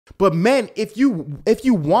But men, if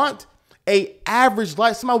you want a average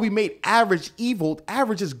life, somehow we made average evil.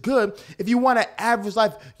 Average is good. If you want an average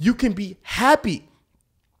life, you can be happy.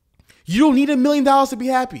 You don't need $1 million to be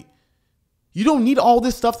happy. You don't need all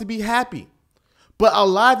this stuff to be happy. But a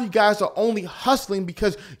lot of you guys are only hustling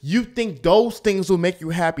because you think those things will make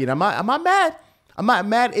you happy. And I'm not mad. I'm not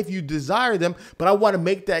mad if you desire them, but I want to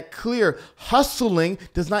make that clear. Hustling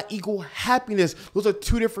does not equal happiness. Those are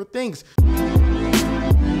two different things.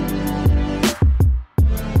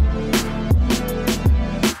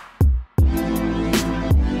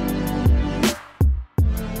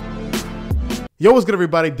 Yo, what's good,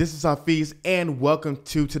 everybody? This is Hafiz and welcome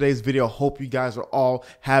to today's video. Hope you guys are all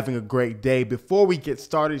having a great day. Before we get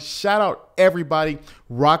started, shout out everybody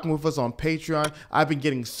rocking with us on Patreon. I've been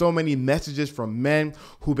getting so many messages from men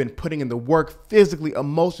who've been putting in the work physically,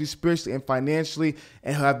 emotionally, spiritually, and financially,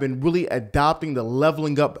 and who have been really adopting the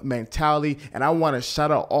leveling up mentality. And I want to shout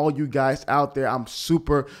out all you guys out there. I'm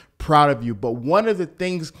super proud of you. But one of the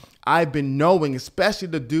things I've been knowing, especially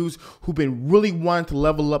the dudes who've been really wanting to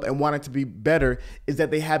level up and wanting to be better, is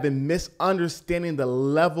that they have been misunderstanding the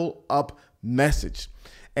level up message.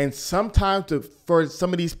 And sometimes for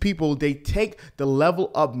some of these people, they take the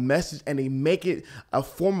level up message and they make it a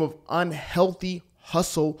form of unhealthy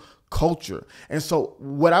hustle culture. And so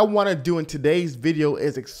what I want to do in today's video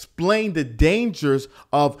is explain the dangers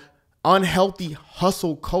of unhealthy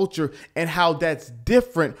hustle culture and how that's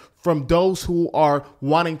different from those who are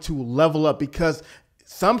wanting to level up, because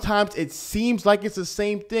sometimes it seems like it's the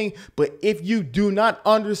same thing. But if you do not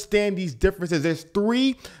understand these differences, there's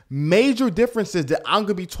three major differences that I'm going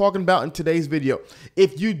to be talking about in today's video.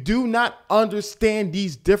 If you do not understand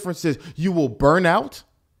these differences, you will burn out,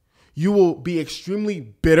 you will be extremely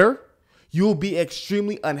bitter, you will be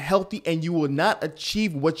extremely unhealthy, and you will not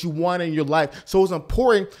achieve what you want in your life. So it's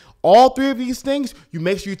important, all three of these things, you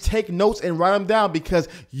make sure you take notes and write them down, because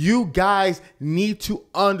you guys need to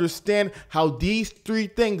understand how these three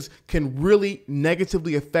things can really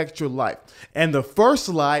negatively affect your life. And the first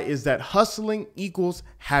lie is that hustling equals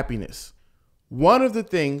happiness. One of the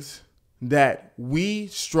things that we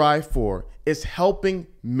strive for is helping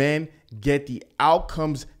men get the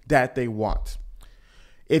outcomes that they want.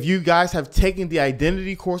 If you guys have taken the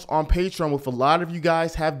identity course on Patreon, which a lot of you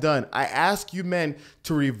guys have done, I ask you men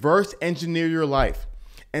to reverse engineer your life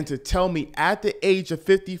and to tell me at the age of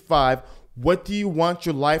 55, what do you want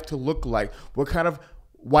your life to look like? What kind of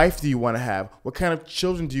wife do you want to have? What kind of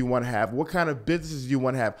children do you want to have? What kind of businesses do you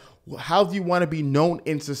want to have? How do you want to be known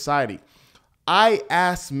in society? I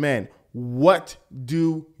ask men, what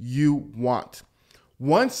do you want?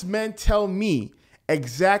 Once men tell me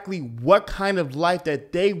exactly what kind of life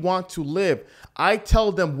that they want to live, I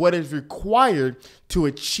tell them what is required to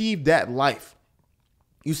achieve that life.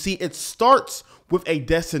 You see, it starts with a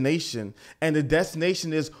destination, and the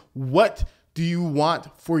destination is, what do you want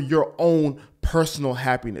for your own personal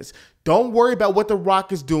happiness? Don't worry about what The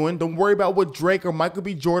Rock is doing. Don't worry about what Drake or Michael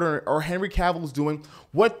B. Jordan or Henry Cavill is doing.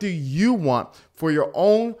 What do you want for your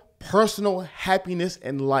own personal happiness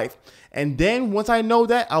in life? And then once I know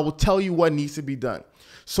that, I will tell you what needs to be done.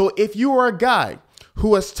 So if you are a guy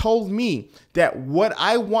who has told me that what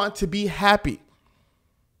I want to be happy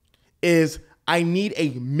is I need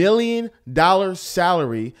 $1 million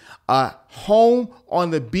salary, a home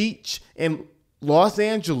on the beach in Los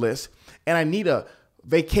Angeles, and I need a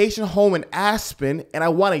vacation home in Aspen, and I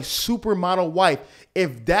want a supermodel wife.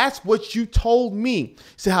 If that's what you told me,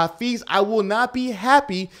 say, Hafiz, I will not be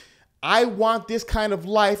happy. I want this kind of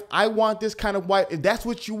life. I want this kind of wife. If that's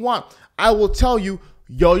what you want, I will tell you,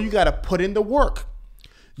 yo, you got to put in the work.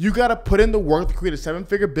 You got to put in the work to create a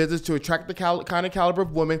 7-figure business, to attract the kind of caliber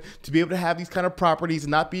of women, to be able to have these kind of properties and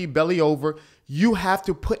not be belly over. You have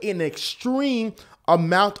to put in an extreme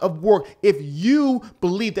amount of work if you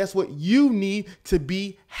believe that's what you need to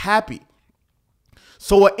be happy.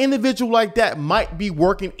 So an individual like that might be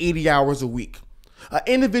working 80 hours a week. An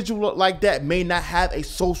individual like that may not have a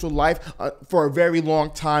social life for a very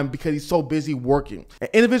long time because he's so busy working. An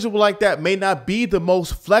individual like that may not be the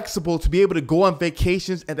most flexible to be able to go on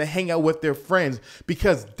vacations and to hang out with their friends,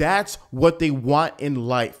 because that's what they want in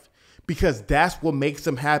life, because that's what makes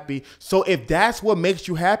them happy. So if that's what makes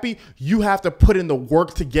you happy, you have to put in the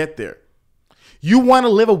work to get there. You want to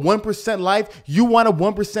live a 1% life, you want a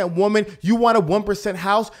 1% woman, you want a 1%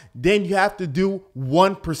 house, then you have to do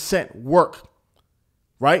 1% work.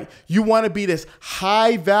 Right? You want to be this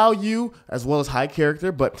high value as well as high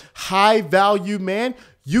character, but high value man,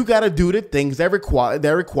 you got to do the things that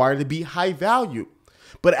require to be high value.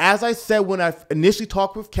 But as I said when I initially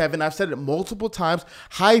talked with Kevin, I've said it multiple times,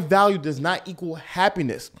 high value does not equal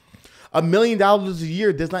happiness. $1 million a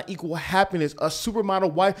year does not equal happiness. A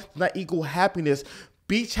supermodel wife does not equal happiness.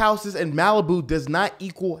 Beach houses in Malibu does not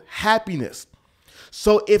equal happiness.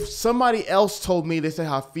 So if somebody else told me, they said,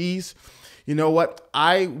 Hafiz, you know what?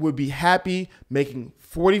 I would be happy making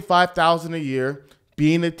 $45,000 a year,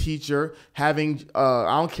 being a teacher, having,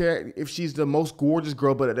 I don't care if she's the most gorgeous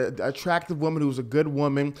girl, but an attractive woman who's a good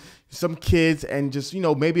woman, some kids, and just,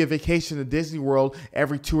 maybe a vacation to Disney World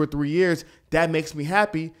every 2 or 3 years, that makes me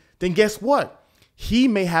happy. Then guess what? He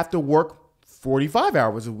may have to work 45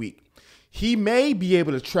 hours a week. He may be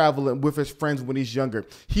able to travel with his friends when he's younger.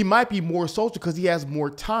 He might be more social because he has more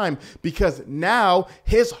time, because now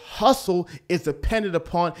his hustle is dependent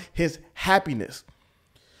upon his happiness.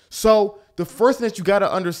 So the first thing that you got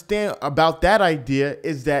to understand about that idea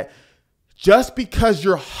is that just because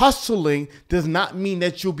you're hustling does not mean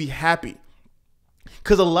that you'll be happy.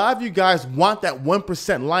 Because a lot of you guys want that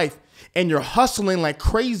 1% life, and you're hustling like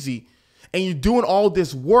crazy and you're doing all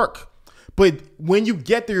this work. But when you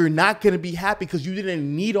get there, you're not going to be happy because you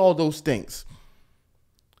didn't need all those things.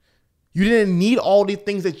 You didn't need all the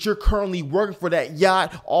things that you're currently working for, that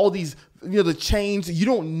yacht, all these, the chains. You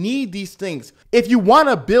don't need these things. If you want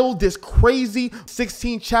to build this crazy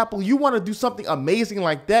 16 chapel, you want to do something amazing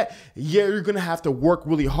like that, yeah, you're going to have to work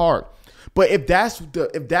really hard. But if that's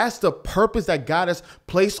the purpose that God has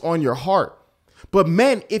placed on your heart. But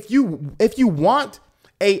men, if you want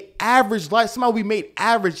a average life, somehow we made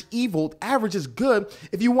average evil. Average is good.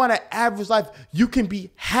 If you want an average life, you can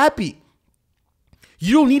be happy.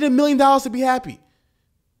 You don't need $1 million to be happy.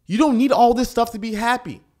 You don't need all this stuff to be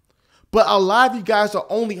happy. But a lot of you guys are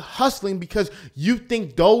only hustling because you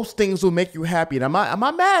think those things will make you happy. And I'm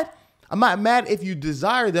not mad. I'm not mad if you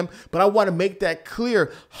desire them, but I want to make that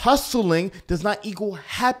clear. Hustling does not equal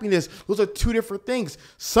happiness. Those are two different things.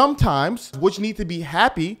 Sometimes what you need to be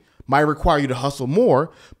happy might require you to hustle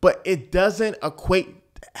more, but it doesn't equate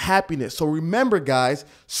happiness. So remember, guys,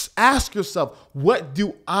 ask yourself, what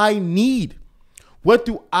do I need? What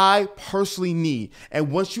do I personally need?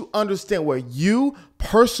 And once you understand what you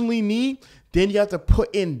personally need, then you have to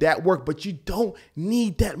put in that work. But you don't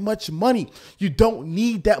need that much money. You don't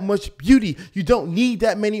need that much beauty. You don't need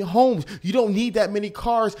that many homes. You don't need that many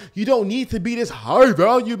cars. You don't need to be this high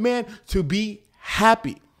value man to be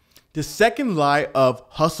happy. The second lie of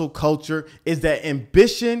hustle culture is that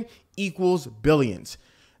ambition equals billions.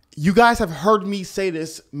 You guys have heard me say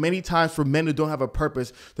this many times for men who don't have a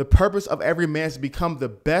purpose. The purpose of every man is to become the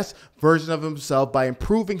best version of himself by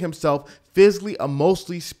improving himself physically,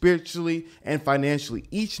 emotionally, spiritually, and financially.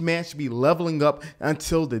 Each man should be leveling up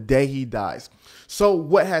until the day he dies. So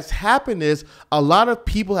what has happened is a lot of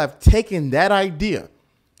people have taken that idea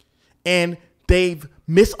and they've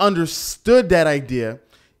misunderstood that idea,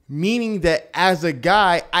 meaning that as a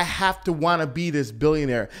guy, I have to want to be this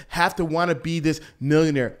billionaire, have to want to be this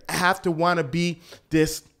millionaire, I have to want to be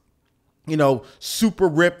this, super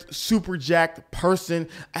ripped, super jacked person.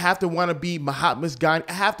 I have to want to be Mahatma's guy.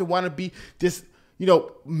 I have to want to be this,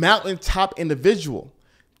 mountaintop individual.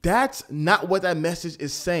 That's not what that message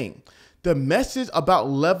is saying. The message about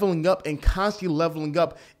leveling up and constantly leveling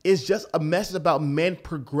up is just a message about men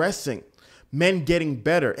progressing. Men getting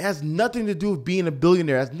better. It has nothing to do with being a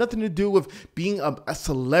billionaire. It has nothing to do with being a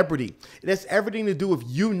celebrity. It has everything to do with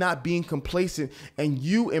you not being complacent and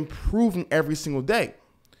you improving every single day.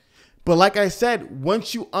 But like I said,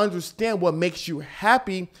 once you understand what makes you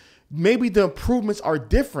happy, maybe the improvements are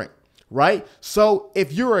different, right? So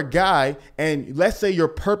if you're a guy and let's say your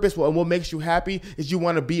purpose and what makes you happy is you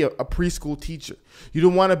want to be a preschool teacher. You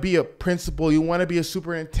don't want to be a principal. You want to be a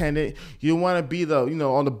superintendent. You don't want to be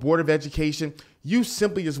on the board of education. You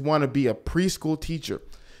simply just want to be a preschool teacher.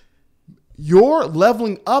 Your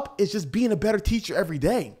leveling up is just being a better teacher every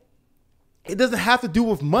day. It doesn't have to do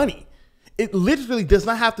with money. It literally does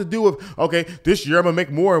not have to do with, okay, this year I'm going to make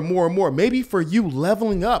more and more and more. Maybe for you,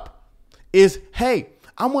 leveling up is, hey,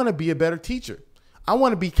 I want to be a better teacher. I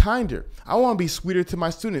want to be kinder. I want to be sweeter to my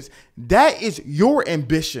students. That is your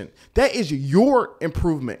ambition. That is your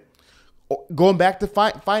improvement. Going back to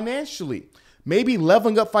financially, maybe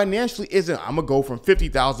leveling up financially isn't, I'm going to go from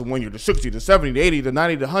 50,000 one year to 60 to 70 to 80 to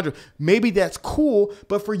 90 to 100. Maybe that's cool,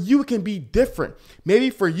 but for you, it can be different. Maybe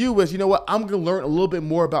for you is, I'm going to learn a little bit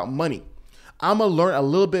more about money. I'm going to learn a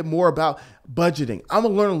little bit more about budgeting. I'm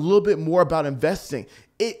going to learn a little bit more about investing.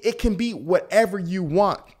 It can be whatever you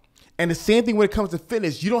want. And the same thing when it comes to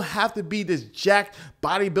fitness. You don't have to be this jacked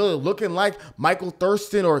bodybuilder looking like Michael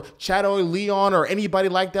Thurston or Chad Leon or anybody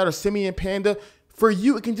like that or Simeon Panda. For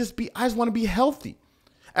you, it can just be, I just want to be healthy.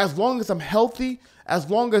 As long as I'm healthy, as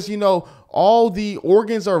long as, all the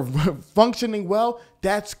organs are functioning well,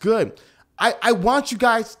 that's good. I want you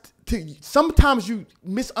guys Sometimes you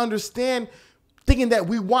misunderstand thinking that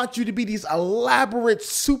we want you to be these elaborate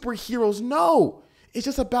superheroes. No, it's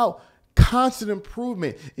just about constant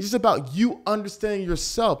improvement. It's just about you understanding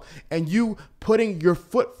yourself and you putting your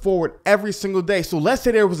foot forward every single day. So let's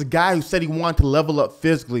say there was a guy who said he wanted to level up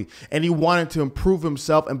physically and he wanted to improve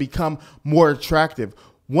himself and become more attractive.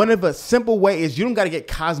 One of a simple way is you don't got to get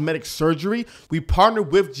cosmetic surgery. We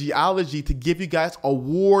partnered with Geology to give you guys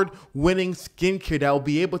award-winning skincare that will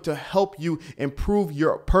be able to help you improve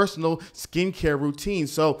your personal skincare routine.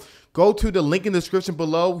 So go to the link in the description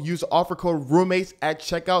below. Use the offer code roommates at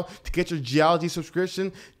checkout to get your Geology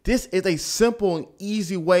subscription. This is a simple and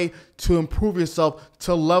easy way to improve yourself,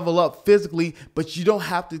 to level up physically, but you don't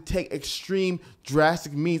have to take extreme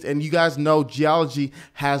drastic means. And you guys know Geology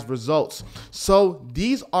has results. So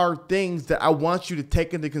these are things that I want you to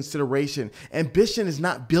take into consideration. Ambition is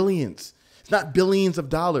not billions. It's not billions of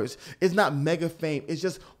dollars. It's not mega fame. It's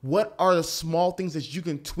just what are the small things that you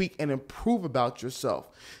can tweak and improve about yourself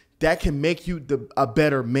that can make you a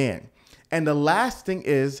better man. And the last thing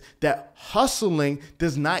is that hustling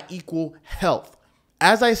does not equal health.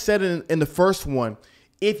 As I said in the first one,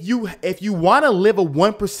 if you want to live a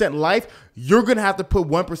 1% life, you're going to have to put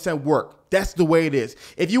 1% work. That's the way it is.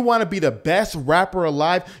 If you want to be the best rapper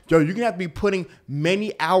alive, you're going to have to be putting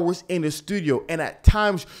many hours in the studio. And at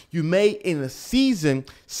times you may, in a season,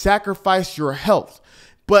 sacrifice your health.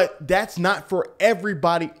 But that's not for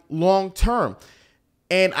everybody long term.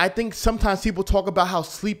 And I think sometimes people talk about how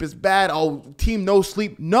sleep is bad. Oh, team, no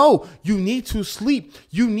sleep. No, you need to sleep.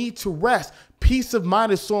 You need to rest. Peace of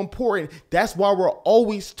mind is so important. That's why we're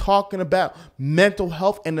always talking about mental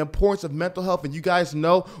health and the importance of mental health. And you guys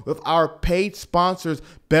know with our paid sponsors,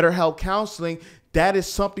 BetterHelp Counseling, that is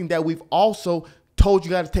something that we've also told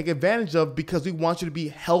you guys to take advantage of because we want you to be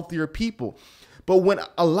healthier people. But when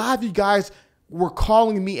a lot of you guys were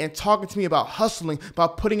calling me and talking to me about hustling,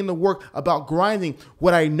 about putting in the work, about grinding,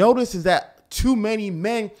 what I noticed is that too many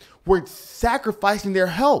men were sacrificing their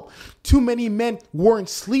health. Too many men weren't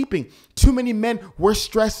sleeping. Too many men were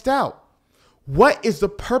stressed out. What is the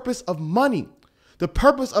purpose of money? The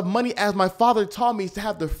purpose of money, as my father taught me, is to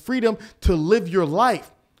have the freedom to live your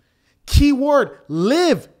life. Key word,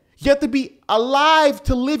 live. You have to be alive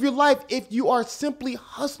to live your life. If you are simply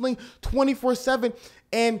hustling 24/7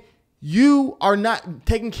 and you are not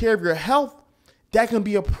taking care of your health, that can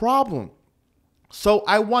be a problem. So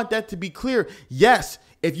I want that to be clear. Yes,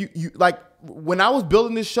 if you like, when I was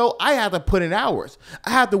building this show, I had to put in hours. I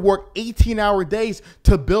had to work 18-hour days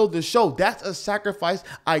to build the show. That's a sacrifice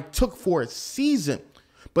I took for a season.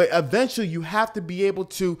 But eventually you have to be able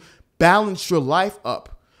to balance your life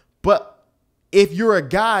up. But if you're a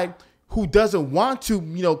guy who doesn't want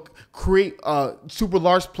to, create a super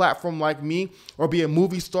large platform like me or be a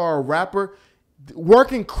movie star or rapper,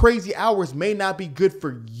 working crazy hours may not be good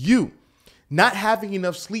for you. Not having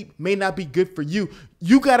enough sleep may not be good for you.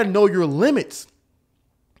 You got to know your limits.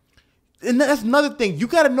 And that's another thing. You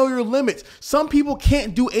got to know your limits. Some people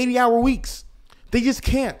can't do 80-hour weeks. They just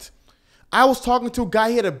can't. I was talking to a guy,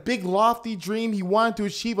 he had a big lofty dream. He wanted to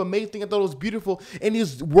achieve amazing thing. I thought it was beautiful. And he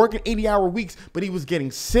was working 80-hour weeks, but he was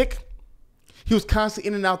getting sick. He was constantly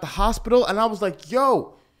in and out the hospital. And I was like,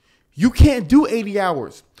 yo, you can't do 80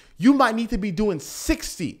 hours. You might need to be doing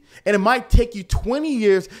 60. And it might take you 20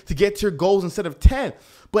 years to get to your goals instead of 10.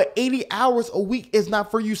 But 80 hours a week is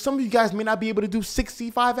not for you. Some of you guys may not be able to do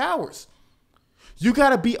 65 hours. You got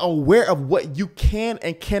to be aware of what you can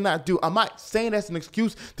and cannot do. I'm not saying that's an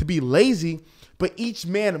excuse to be lazy, but each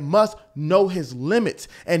man must know his limits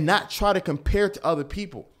and not try to compare to other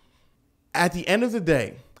people. At the end of the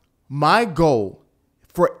day, my goal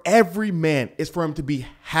for every man is for him to be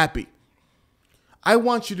happy. I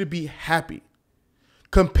want you to be happy.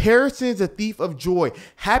 Comparison is a thief of joy.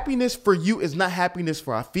 Happiness for you is not happiness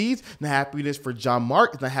for Hafiz, not happiness for John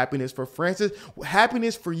Mark, it's not happiness for Francis.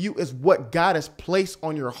 Happiness for you is what God has placed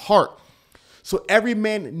on your heart. So every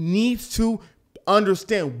man needs to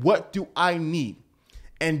understand, what do I need?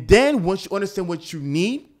 And then once you understand what you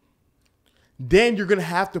need, then you're going to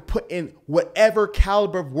have to put in whatever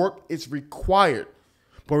caliber of work is required.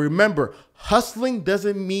 But remember, hustling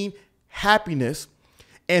doesn't mean happiness.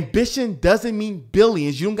 Ambition doesn't mean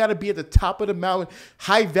billions. You don't got to be at the top of the mountain.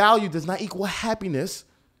 High value does not equal happiness.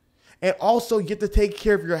 And also, you get to take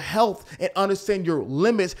care of your health and understand your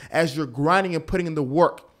limits as you're grinding and putting in the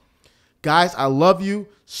work. Guys, I love you.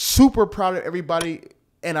 Super proud of everybody.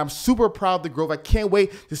 And I'm super proud of the growth. I can't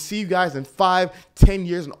wait to see you guys in 5, 10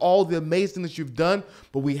 years and all the amazing that you've done.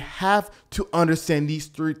 But we have to understand these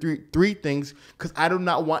three things, because I do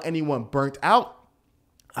not want anyone burnt out.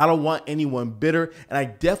 I don't want anyone bitter, and I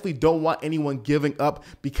definitely don't want anyone giving up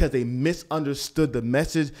because they misunderstood the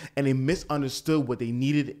message and they misunderstood what they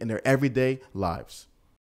needed in their everyday lives.